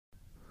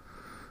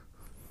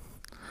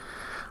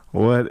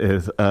What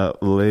is up,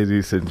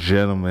 ladies and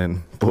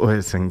gentlemen,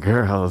 boys and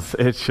girls?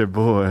 It's your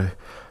boy,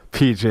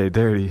 PJ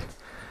Dirty,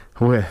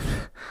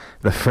 with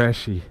the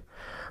Freshie.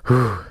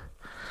 Whew.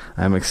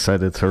 I'm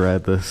excited to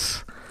ride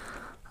this.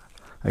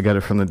 I got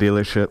it from the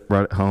dealership,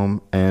 brought it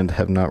home, and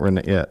have not ridden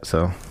it yet,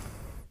 so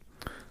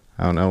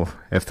I don't know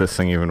if this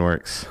thing even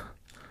works.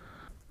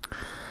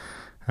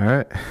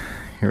 Alright,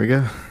 here we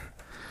go.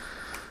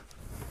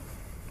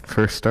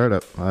 First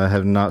startup. I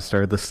have not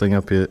started this thing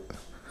up yet.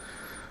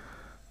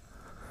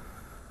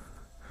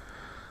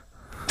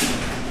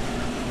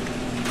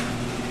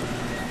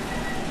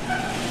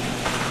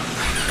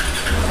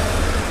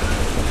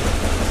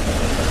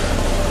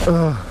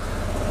 Oh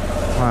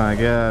my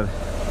god.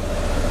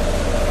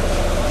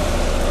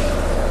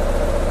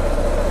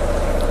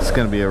 It's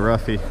gonna be a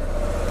roughie.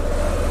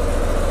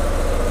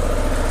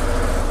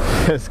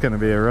 It's gonna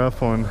be a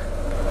rough one.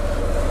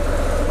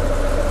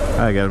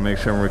 I gotta make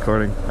sure I'm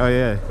recording. Oh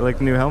yeah, you like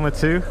the new helmet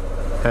too?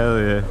 Hell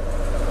yeah.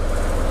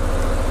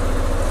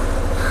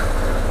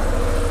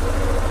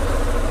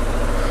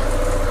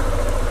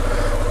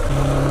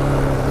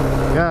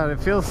 God, it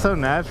feels so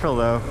natural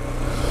though.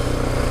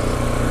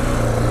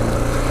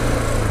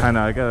 I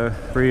know, I gotta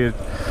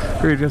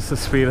readjust the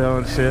speedo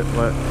and shit,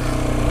 but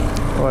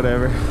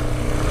whatever.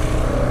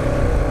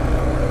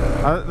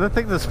 I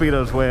think the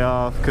speedo's way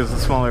off because of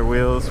the smaller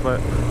wheels, but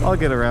I'll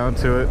get around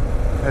to it.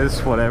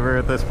 It's whatever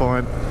at this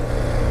point.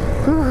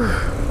 Whew.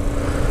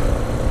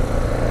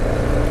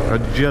 I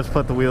just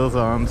put the wheels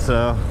on,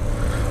 so,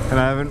 and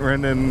I haven't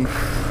ridden in,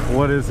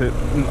 what is it,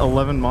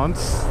 11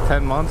 months?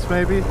 10 months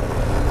maybe?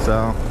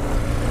 So,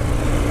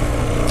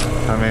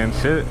 I mean,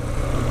 shit,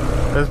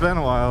 it's been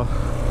a while.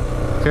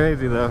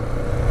 Crazy though.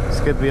 It's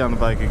good to be on the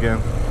bike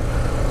again.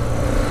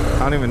 I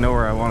don't even know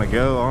where I want to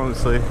go,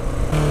 honestly.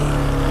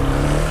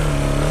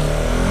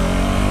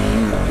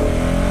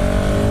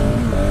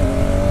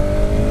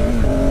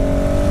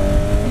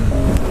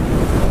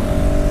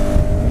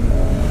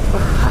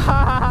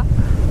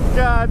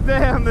 God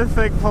damn, this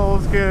thing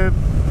pulls good.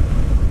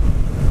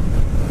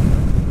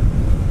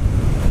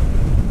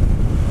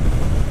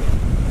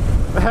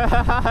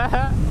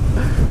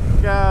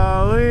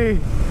 Golly.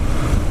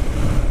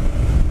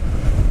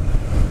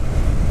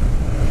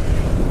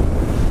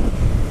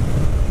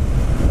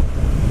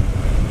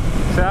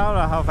 I don't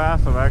know how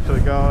fast I'm actually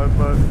going,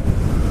 but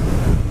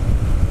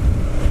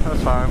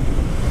that's fine.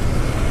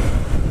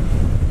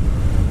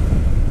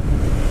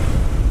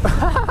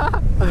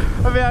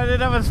 I mean, I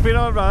did have a speed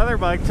on my other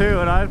bike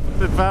too, and I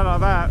did bad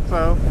on that,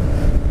 so.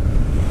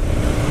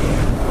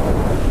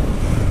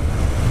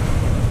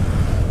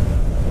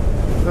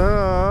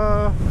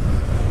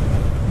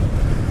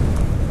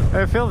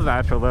 It feels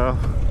natural though,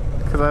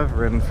 because I've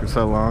ridden for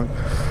so long.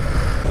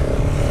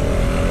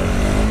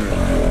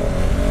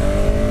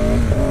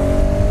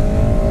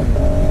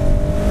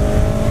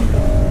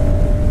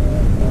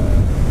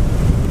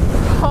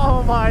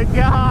 Oh my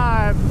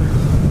god!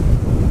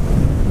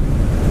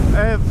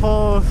 It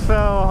pulls so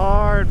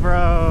hard,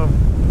 bro.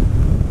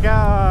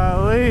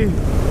 Golly.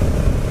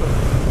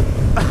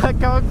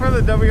 Going from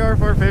the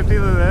WR450 to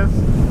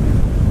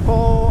this,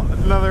 whole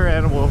another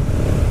animal.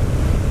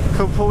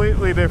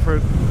 Completely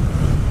different.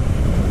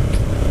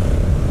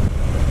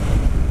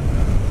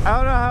 I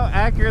don't know how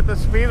accurate the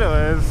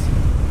speedo is.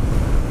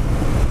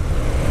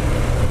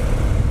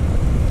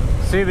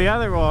 See, the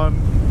other one,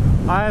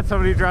 I had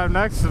somebody drive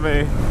next to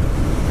me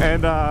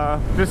and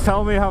just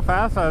tell me how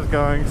fast I was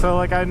going, so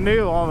like I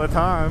knew all the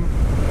time,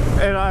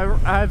 and I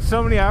had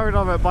so many hours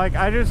on that bike.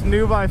 I just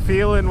knew by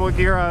feeling what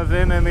gear I was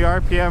in and the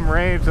RPM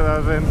range that I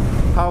was in,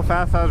 how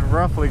fast I was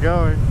roughly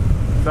going.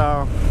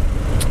 So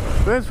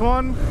this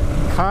one,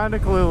 kind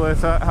of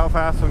clueless at how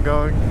fast I'm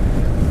going,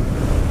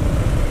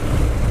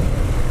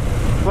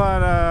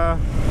 but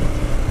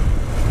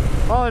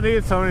all I need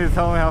is somebody to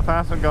tell me how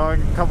fast I'm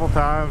going a couple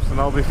times and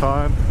I'll be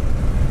fine.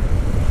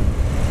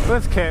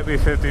 This can't be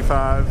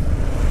 55.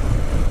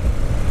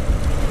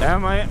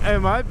 It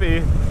might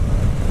be.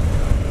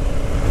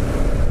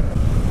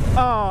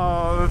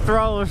 Oh, the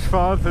throttle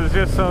response is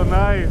just so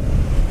nice.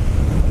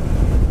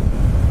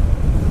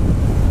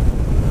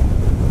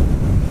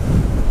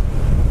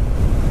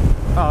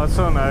 Oh, it's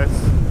so nice.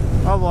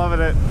 I'm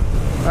loving it.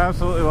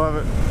 Absolutely love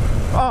it.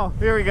 Oh,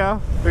 here we go.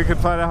 We can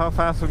find out how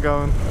fast I'm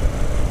going.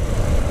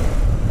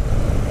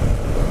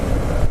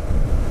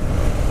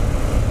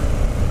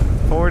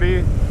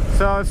 .40.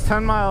 So it's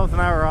 10 miles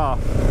an hour off.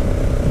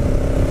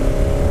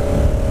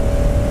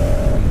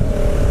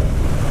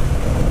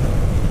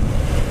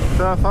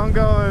 So if I'm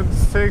going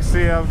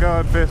 60, I'm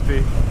going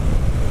 50.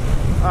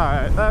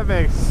 Alright, that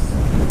makes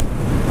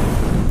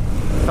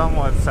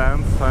somewhat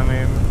sense. I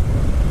mean,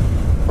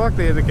 fuck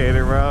the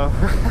indicator, bro.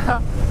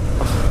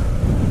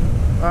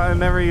 I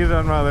never use it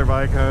on my other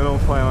bike, and I don't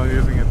plan on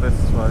using it this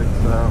bike,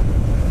 so.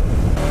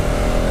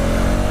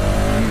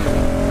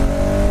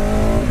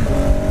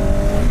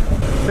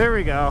 There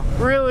we go.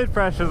 Really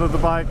impressive with the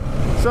bike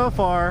so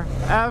far.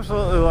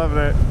 Absolutely loving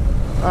it.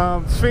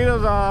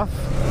 Speedo's off,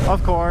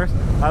 of course.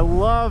 I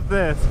love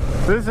this.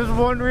 This is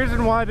one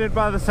reason why I did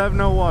buy the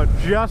 701,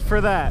 just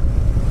for that.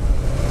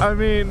 I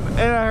mean,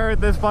 and I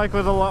heard this bike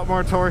was a lot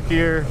more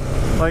torquier,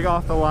 like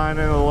off the line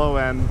in the low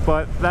end,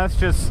 but that's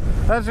just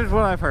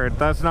what I've heard.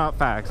 That's not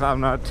facts. I'm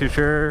not too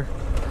sure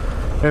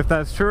if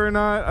that's true or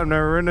not. I've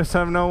never ridden a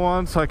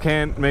 701, so I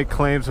can't make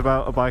claims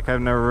about a bike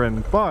I've never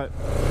ridden, but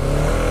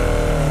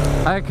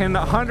I can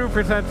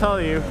 100% tell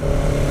you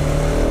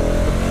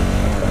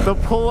the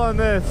pull on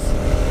this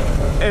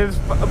is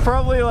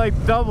probably like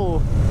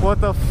double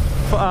what the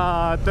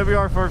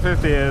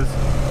WR450 is.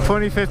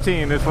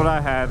 2015 is what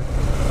I had,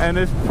 and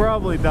it's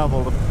probably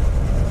double.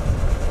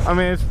 I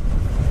mean,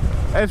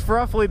 it's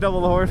roughly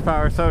double the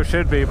horsepower, so it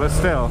should be, but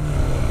still.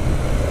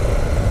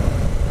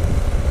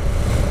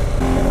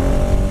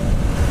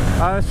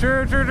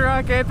 True,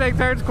 I can't take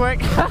turns quick.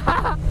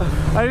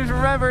 I just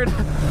remembered.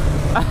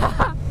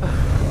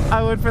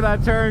 I went for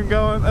that turn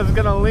I was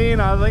gonna lean.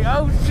 I was like,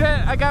 oh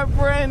shit, I got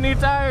brand new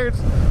tires.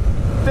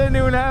 Didn't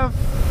even have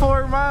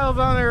 4 miles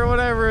on it or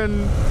whatever,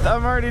 and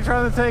I'm already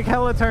trying to take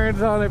hella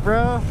turns on it,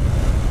 bro.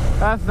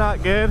 That's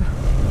not good.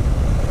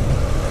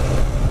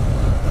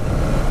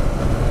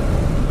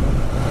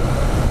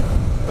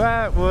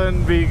 That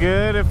wouldn't be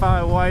good if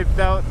I wiped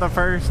out the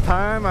first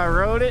time I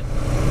rode it.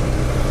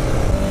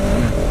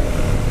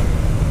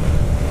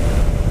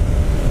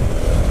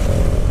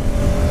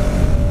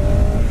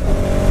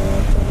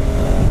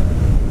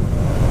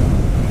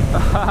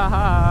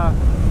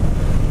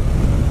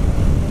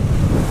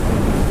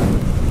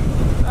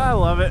 I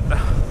love it.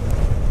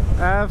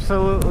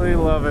 Absolutely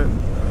love it.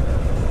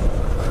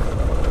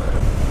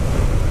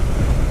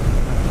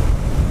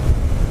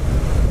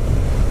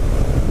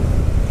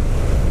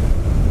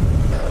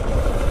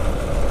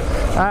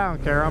 I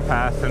don't care, I'm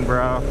passing,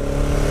 bro.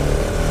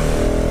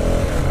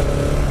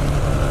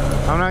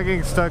 I'm not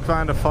getting stuck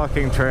behind a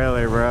fucking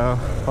trailer, bro.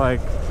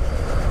 Like,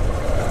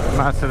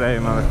 not today,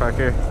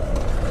 motherfucker.